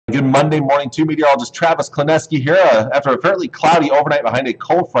Good Monday morning to meteorologist Travis Kleneski here. After a fairly cloudy overnight behind a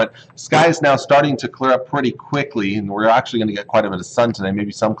cold front, sky is now starting to clear up pretty quickly, and we're actually going to get quite a bit of sun today,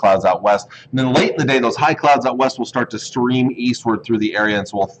 maybe some clouds out west. And then late in the day, those high clouds out west will start to stream eastward through the area, and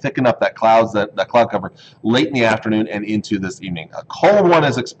so we'll thicken up that cloud cover late in the afternoon and into this evening. A cold one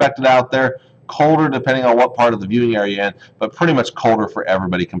is expected out there. Colder depending on what part of the viewing area you're in, but pretty much colder for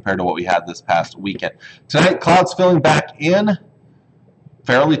everybody compared to what we had this past weekend. Tonight, clouds filling back in.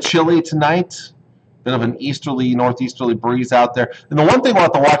 Fairly chilly tonight. Bit of an easterly, northeasterly breeze out there. And the one thing we'll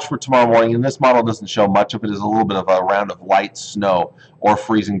have to watch for tomorrow morning, and this model doesn't show much of it, is a little bit of a round of light snow or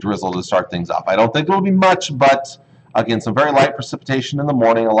freezing drizzle to start things off. I don't think it will be much, but again, some very light precipitation in the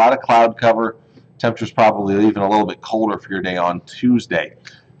morning, a lot of cloud cover. Temperatures probably even a little bit colder for your day on Tuesday.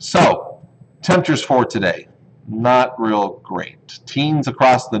 So, temperatures for today, not real great. Teens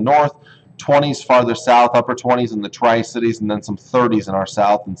across the north, 20s farther south, upper 20s in the Tri-Cities, and then some 30s in our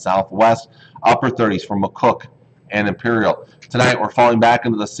south and southwest, upper 30s for McCook and Imperial. Tonight we're falling back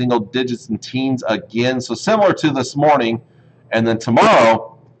into the single digits and teens again, so similar to this morning. And then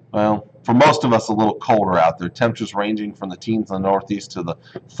tomorrow, well, for most of us a little colder out there. Temperatures ranging from the teens in the northeast to the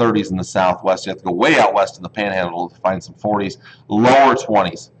 30s in the southwest. You have to go way out west to the Panhandle to find some 40s, lower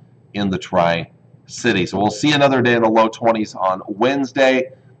 20s in the Tri-Cities. So we'll see another day in the low 20s on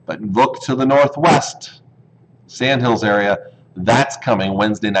Wednesday. But look to the northwest, Sandhills area. That's coming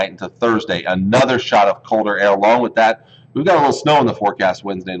Wednesday night into Thursday. Another shot of colder air. Along with that, we've got a little snow in the forecast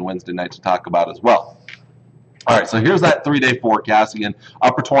Wednesday and Wednesday night to talk about as well. All right, so here's that 3-day forecast. Again,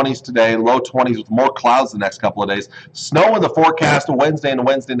 upper 20s today, low 20s with more clouds the next couple of days. Snow in the forecast Wednesday and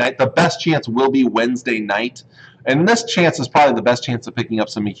Wednesday night. The best chance will be Wednesday night. And this chance is probably the best chance of picking up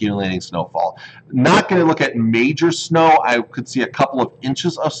some accumulating snowfall. Not going to look at major snow. I could see a couple of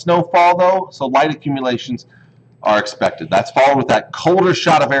inches of snowfall, though, so light accumulations are expected. That's followed with that colder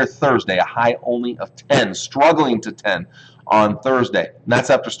shot of air Thursday, a high only of 10, struggling to 10 on Thursday. And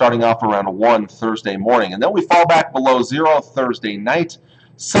that's after starting off around 1 Thursday morning. And then we fall back below 0 Thursday night.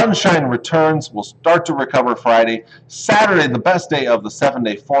 Sunshine returns. We'll start to recover Friday. Saturday, the best day of the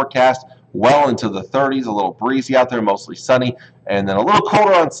 7-day forecast. Well into the 30s, a little breezy out there, mostly sunny, and then a little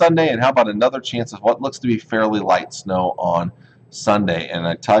colder on Sunday, and how about another chance of what looks to be fairly light snow on Sunday. And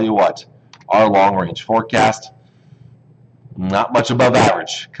I tell you what, our long-range forecast, not much above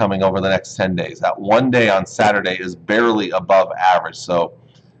average coming over the next 10 days. That one day on Saturday is barely above average, so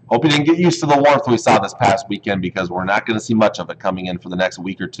hope you didn't get used to the warmth we saw this past weekend, because we're not going to see much of it coming in for the next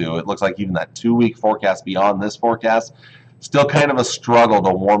week or two. It looks like even that 2-week forecast beyond this forecast, still kind of a struggle to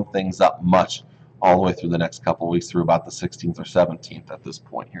warm things up much all the way through the next couple of weeks, through about the 16th or 17th at this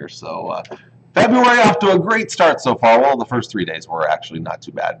point here. So February off to a great start so far. Well, the first 3 days were actually not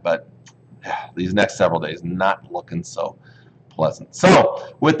too bad, but these next several days not looking so pleasant.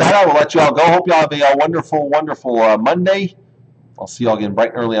 So with that, I will let you all go. Hope you all have a wonderful, wonderful Monday. I'll see you all again bright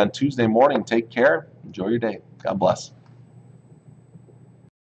and early on Tuesday morning. Take care. Enjoy your day. God bless.